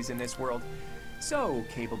niceties in this world. So,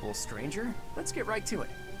 capable stranger, let's get right to it.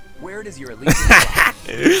 Where does your allegiance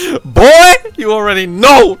lie? Boy, you already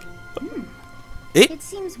know. It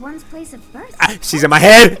seems one's place of birth. She's in my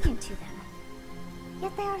head. significant to them.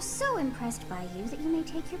 Yet they are so impressed by you that you may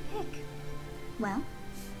take your pick. Well,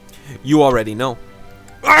 You already know.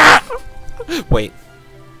 Wait.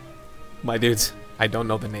 My dudes, I don't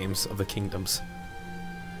know the names of the kingdoms.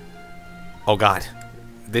 Oh god.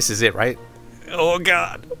 This is it, right? Oh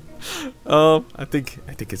god. I think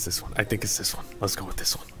it's this one. I think it's this one. Let's go with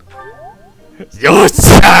this one.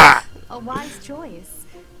 Yosa! A wise choice.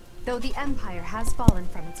 Though the Empire has fallen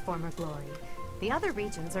from its former glory, the other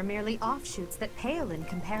regions are merely offshoots that pale in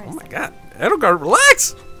comparison. Oh my god. Edelgard,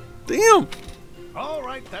 relax! Damn! All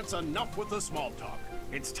right, that's enough with the small talk.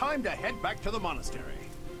 It's time to head back to the monastery.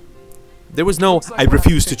 There was no Looks like I we'll have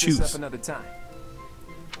refuse to pick this choose. up another time.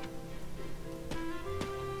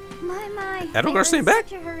 my. Edelgard They staying were in back?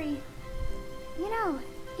 such a hurry. You know,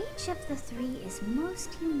 each of the three is most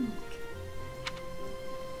unique.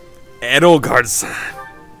 Edelgard's.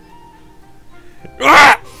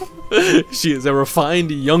 Ah! She is a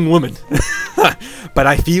refined young woman. But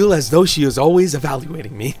I feel as though she is always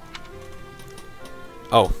evaluating me.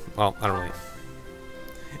 Oh, well, I don't really.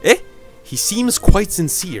 Eh? He seems quite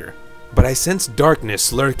sincere, but I sense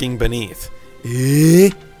darkness lurking beneath. Eh?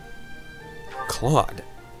 Claude.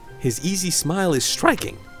 His easy smile is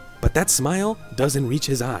striking, but that smile doesn't reach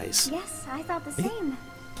his eyes. Yes, I thought the same.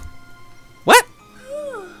 What?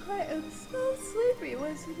 I am so sleepy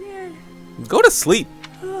once again. Go to sleep.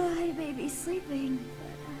 Oh, I may be sleeping,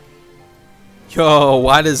 Yo,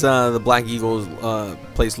 why does the Black Eagles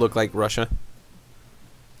place look like Russia?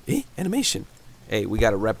 Eh? Animation. Hey, we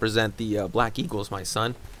gotta represent the Black Eagles, my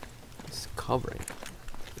son. It's covering.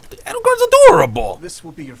 Edelgard's adorable! This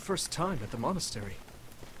will be your first time at the monastery.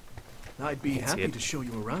 I'd be happy to show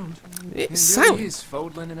you around. It's It silent. really is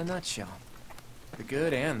Fodlan in a nutshell. The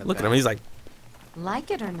good and the Look at bad. him, he's like,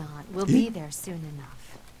 Like it or not, we'll be there soon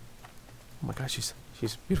enough. oh my gosh,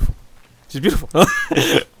 she's beautiful. She's beautiful.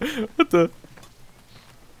 What the?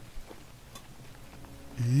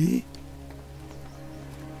 Eh?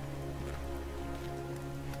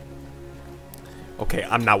 Okay,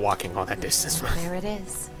 I'm not walking all that distance. There it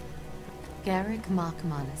is. Garrick Mock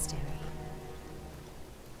Monastery.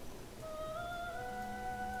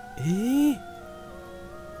 Eh?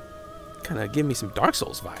 Kind of give me some Dark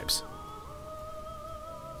Souls vibes.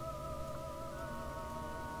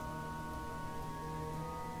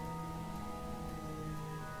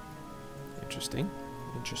 Interesting.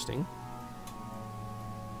 Interesting.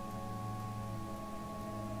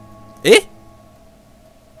 Eh?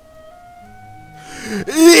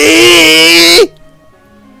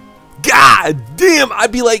 God damn,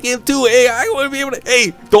 I'd be like him too. Hey, I want to be able to.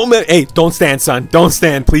 Hey, don't stand, son. Don't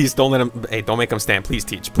stand, please. Don't let him. Hey, don't make him stand. Please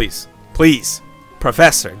teach, please, please,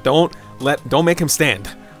 Professor. Don't make him stand.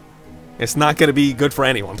 It's not gonna be good for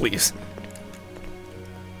anyone, please.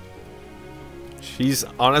 She's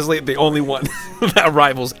honestly the only one that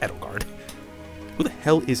rivals Edelgard. Who the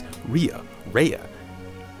hell is Rhea? Rhea.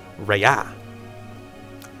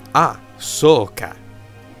 Ahsoka.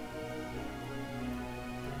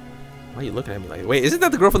 Why are you looking at me like, wait, isn't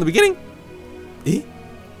that the girl from the beginning? Eh?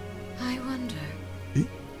 I wonder,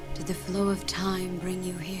 did the flow of time bring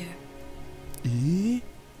you here? Eh?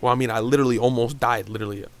 Well, I mean, I literally almost died,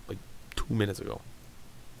 literally, like 2 minutes ago.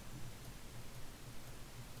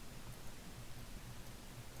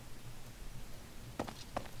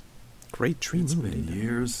 Great dream. It's been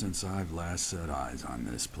years since I've last set eyes on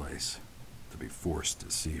this place. To be forced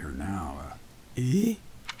to see her now, Eh?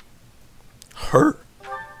 Her?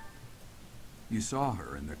 You saw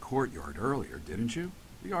her in the courtyard earlier, didn't you?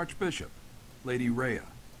 The Archbishop, Lady Rhea.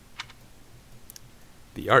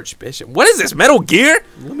 The Archbishop. What is this, Metal Gear?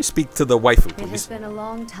 Let me speak to the waifu, It has please. been a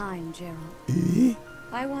long time, Gerald. Eh?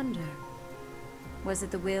 I wonder, was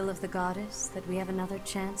it the will of the goddess that we have another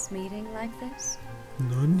chance meeting like this?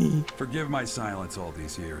 Nani? Forgive my silence all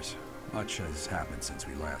these years. Much has happened since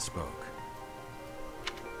we last spoke.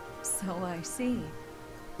 So I see.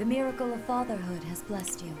 The miracle of fatherhood has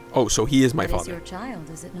blessed you. Oh, so he is my That is father. your child,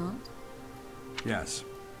 is it not? Yes.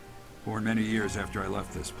 Born many years after I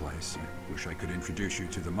left this place. I wish I could introduce you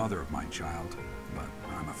to the mother of my child, but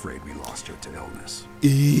I'm afraid we lost her to illness.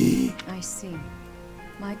 Eh? I see.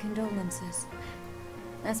 My condolences.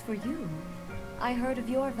 As for you, I heard of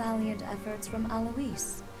your valiant efforts from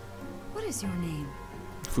Alois. What is your name?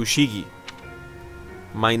 Fushigi.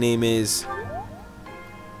 My name is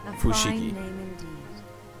A Fushigi. fine name indeed.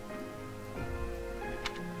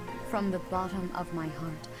 From the bottom of my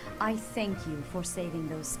heart, I thank you for saving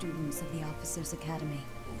those students of the Officers' Academy.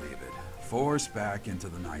 Believe it. Forced back into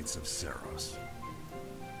the Knights of Seros.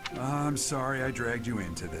 I'm sorry I dragged you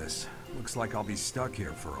into this. Looks like I'll be stuck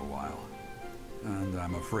here for a while. And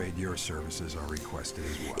I'm afraid your services are requested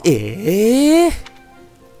as well. Eh?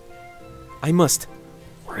 I must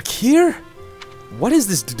work here? What is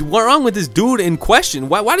this? What's wrong with this dude in question?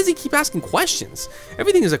 Why does he keep asking questions?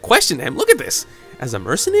 Everything is a question to him. Look at this. As a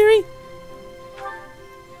mercenary?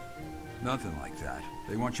 Nothing like that.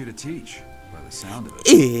 They want you to teach, by the sound of it.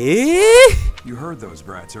 Eh? You heard those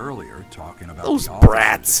brats earlier talking about Those the Officers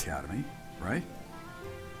brats. Academy, right?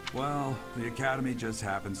 Well, the Academy just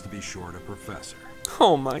happens to be short a professor.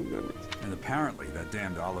 Oh my goodness. And apparently that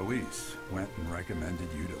damned Alois went and recommended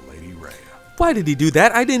you to Lady Rhea. Why did he do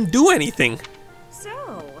that? I didn't do anything.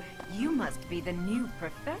 So, you must be the new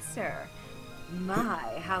professor. My,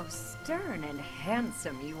 how stern and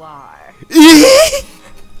handsome you are.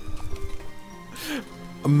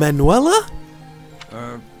 Manuela?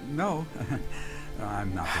 No.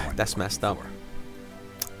 I'm not the one. That's you're messed looking up.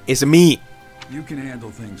 for. It's me. You can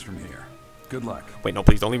handle things from here. Good luck. Wait, no,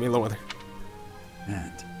 please don't leave me alone with her.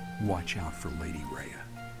 And watch out for Lady Rhea.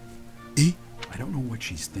 Eh? I don't know what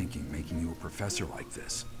she's thinking making you a professor like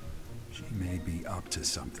this. She may be up to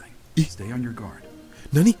something. Stay on your guard.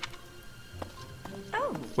 Nani?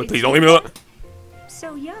 Oh, Wait, please don't leave me alone.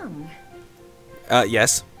 so young.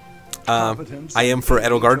 Yes. I am for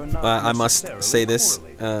Edelgard. I must say this.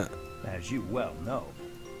 As you well know.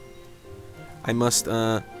 I must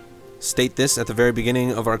state this at the very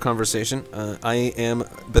beginning of our conversation. I am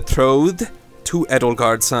betrothed to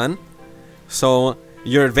Edelgard's son. So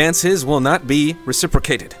Your advances will not be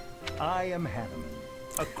reciprocated. I am Hanneman,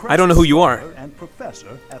 a I don't know who you are. and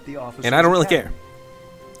professor at the office. And I don't really care.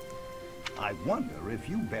 I wonder if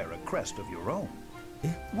you bear a crest of your own.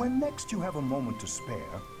 When next you have a moment to spare,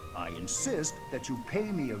 I insist that you pay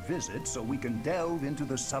me a visit so we can delve into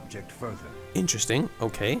the subject further. Interesting.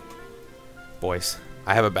 Okay. Boys,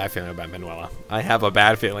 I have a bad feeling about Manuela. I have a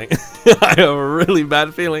bad feeling. I have a really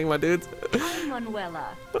bad feeling, my dudes. I'm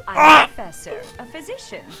Manuela. I'm a professor, a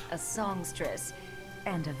physician, a songstress,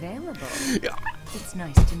 and available. Yeah. It's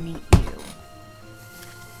nice to meet you.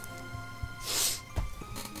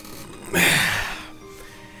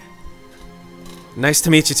 Nice to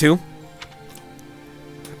meet you too.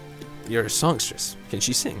 You're a songstress. Can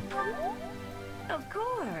she sing? Of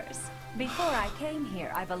course. Before I came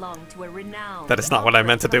here, I belonged to a renowned... That is not what I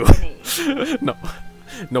meant to do. company. No.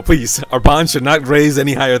 No, please. Our bond should not raise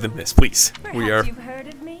any higher than this, please. Perhaps you've heard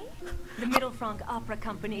of me? The Middle Franc Opera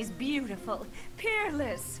Company is beautiful,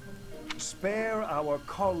 peerless. Spare our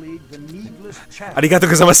colleague the needless chat. Arigato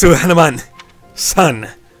gozaimasu, Hanneman. Son.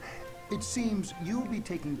 It seems you'll be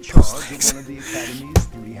taking charge of one of the Academy's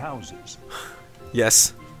 3 houses.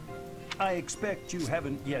 Yes. I expect you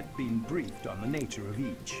haven't yet been briefed on the nature of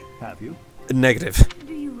each, have you? Negative.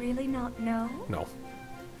 Do you really not know? No.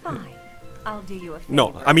 Fine. I'll do you a favor.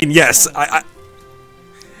 No, I mean, yes. The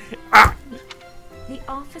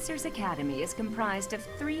Officers' Academy is comprised of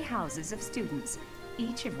 3 houses of students,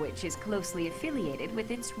 each of which is closely affiliated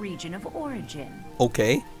with its region of origin.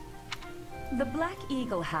 Okay. The Black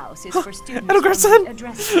Eagle House is for students Hello, from grandson. the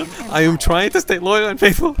Adressian Empire. I am trying to stay loyal and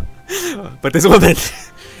faithful, but this woman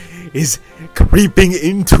is creeping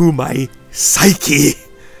into my psyche.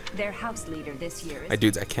 Their house leader this year is... My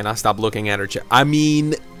dudes, I cannot stop looking at her I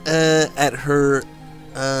mean, at her,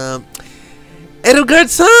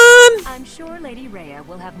 Edelgard-san! I'm sure Lady Rhea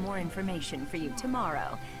will have more information for you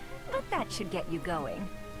tomorrow, but that should get you going.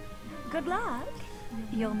 Good luck.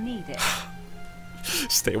 You'll need it.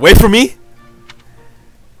 Stay away from me!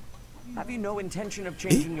 Have you no intention of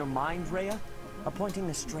changing your mind, Rhea? Appointing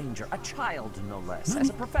a stranger, a child no less, as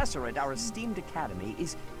a professor at our esteemed academy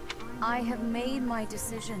is... I have made my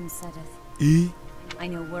decision, Sedith. I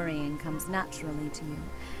know worrying comes naturally to you,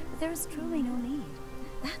 but there is truly no need.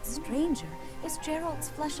 That stranger is Gerald's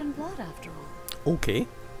flesh and blood, after all. Okay.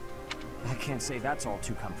 I can't say that's all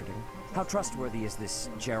too comforting. How trustworthy is this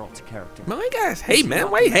Gerald character? My guys, hey man,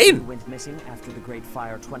 why you hating? Went missing after the Great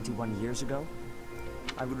Fire 21 years ago?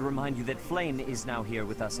 I would remind you that Flame is now here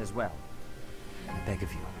with us as well. I beg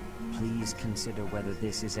of you, please consider whether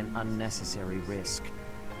this is an unnecessary risk.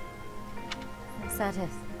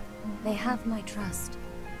 Sedith, they have my trust.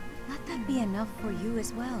 Let that be enough for you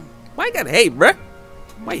as well. Why you gotta hate, bruh?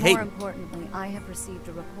 Why you More hating? importantly, I have received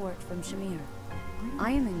a report from Shamir.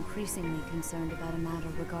 I am increasingly concerned about a matter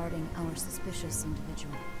regarding our suspicious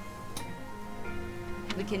individual.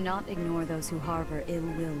 We cannot ignore those who harbor ill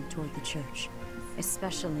will toward the church,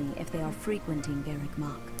 especially if they are frequenting Garrick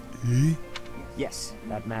Mach. Yes,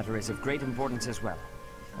 that matter is of great importance as well.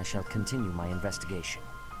 I shall continue my investigation.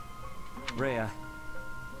 Rhea,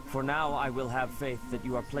 for now I will have faith that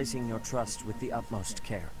you are placing your trust with the utmost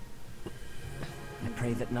care. I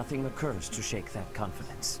pray that nothing occurs to shake that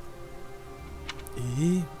confidence.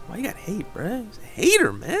 Why you gotta hate, bruh? He's a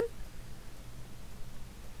hater, man.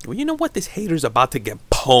 Well, you know what? This hater's about to get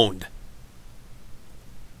pwned.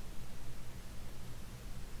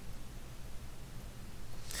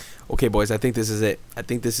 Okay, boys, I think this is it. I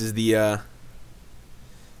think this is the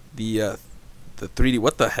 3D.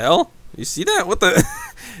 What the hell? You see that? What the?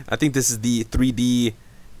 I think this is the 3D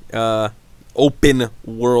open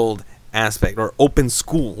world aspect, or open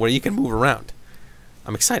school, where you can move around.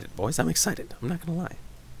 I'm excited, boys. I'm excited. I'm not gonna lie.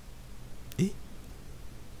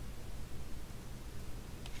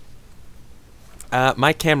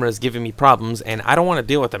 My camera is giving me problems, and I don't want to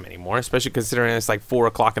deal with them anymore, especially considering it's like 4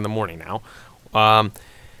 o'clock in the morning now.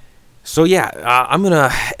 So yeah, I'm gonna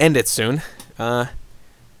end it soon.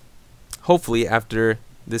 Hopefully after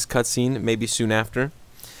this cutscene, maybe soon after.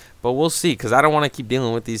 But we'll see, because I don't want to keep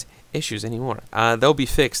dealing with these issues anymore. They'll be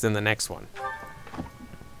fixed in the next one.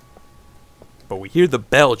 But we hear the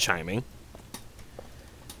bell chiming.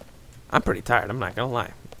 I'm pretty tired, I'm not gonna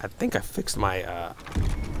lie. I think I fixed my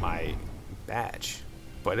my badge,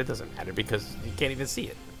 but it doesn't matter because you can't even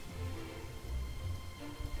see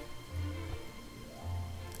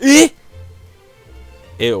it.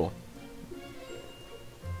 Ew.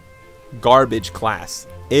 Garbage class.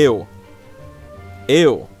 Ew.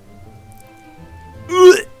 Ew.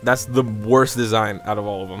 That's the worst design out of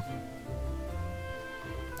all of them.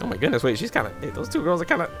 Oh my goodness, wait, she's kind of, hey, those two girls are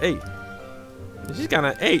kind of, hey. She's kind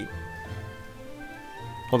of, hey.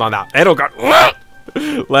 Hold on now. Edelgard.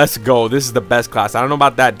 Let's go. This is the best class. I don't know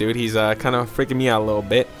about that dude. He's kind of freaking me out a little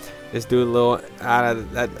bit. This dude a little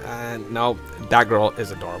no, that girl is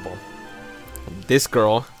adorable. This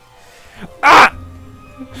girl. Ah!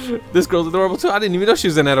 This girl's adorable too. I didn't even know she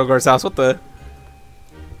was in Edelgard's house. What the?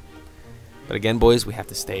 But again, boys, we have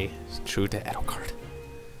to stay true to Edelgard.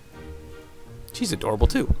 She's adorable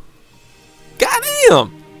too.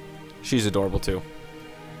 Goddamn! She's adorable too.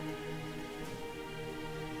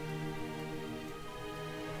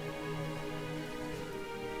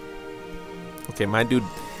 Okay, my dude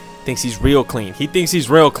thinks he's real clean. He thinks he's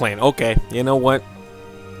real clean. Okay, you know what?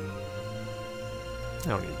 I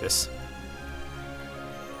don't need this.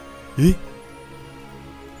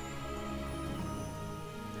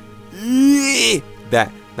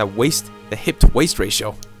 That waist, the hip to waist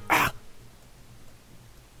ratio. Ah.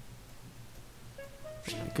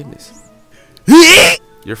 Oh my goodness.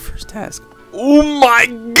 Your first task. Oh my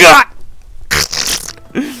god!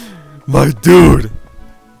 My dude.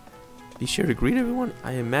 Be sure to greet everyone.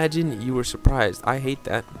 I imagine you were surprised. I hate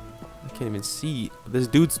that. I can't even see this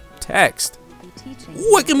dude's text.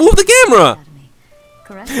 Ooh, I can move the camera.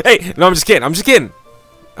 Hey, no, I'm just kidding. I'm just kidding.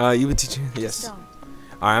 You been teaching? Yes.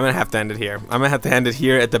 All right, I'm gonna have to end it here. I'm gonna have to end it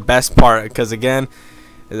here at the best part because again,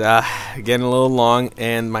 getting a little long,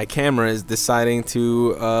 and my camera is deciding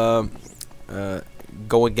to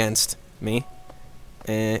go against me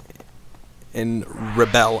and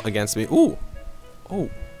rebel against me. Ooh, oh,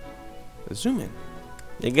 zoom in.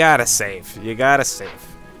 You gotta save. You gotta save.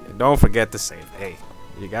 Don't forget to save. Hey.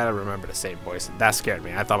 You gotta remember to save, boys. That scared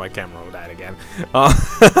me. I thought my camera would die again.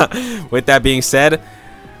 With that being said,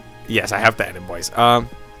 yes, I have to end it, boys.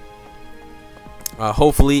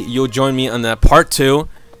 Hopefully, you'll join me on the part 2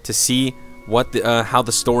 to see what the, how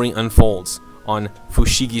the story unfolds on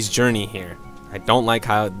Fushigi's journey here. I don't like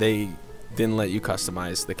how they didn't let you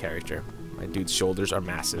customize the character. My dude's shoulders are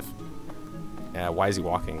massive. Why is he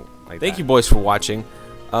walking like that? Thank you, boys, for watching.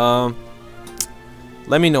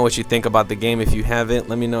 Let me know what you think about the game if you have it.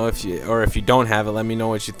 Let me know if you, or if you don't have it, let me know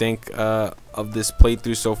what you think of this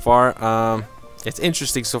playthrough so far. It's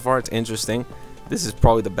interesting so far. It's interesting. This is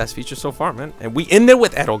probably the best feature so far, man. And we in there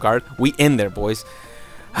with Edelgard. We in there, boys.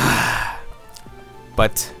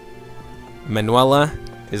 But Manuela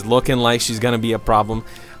is looking like she's gonna be a problem.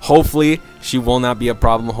 Hopefully she will not be a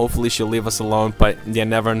problem. Hopefully she'll leave us alone. But you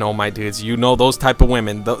never know, my dudes. You know those type of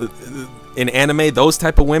women. In anime, those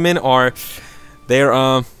type of women are...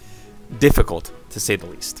 They're difficult, to say the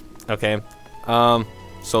least. Okay?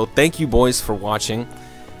 So thank you, boys, for watching.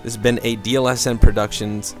 This has been a DLSN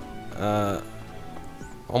Productions... oh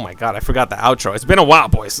my god, I forgot the outro. It's been a while,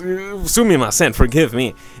 boys. Sumimasen, forgive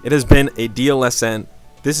me. It has been a DLSN...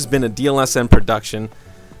 This has been a DLSN production.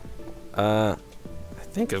 I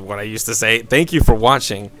think is what I used to say. Thank you for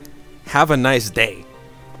watching. Have a nice day.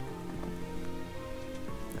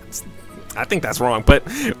 I think that's wrong, but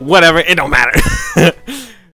whatever. It don't matter.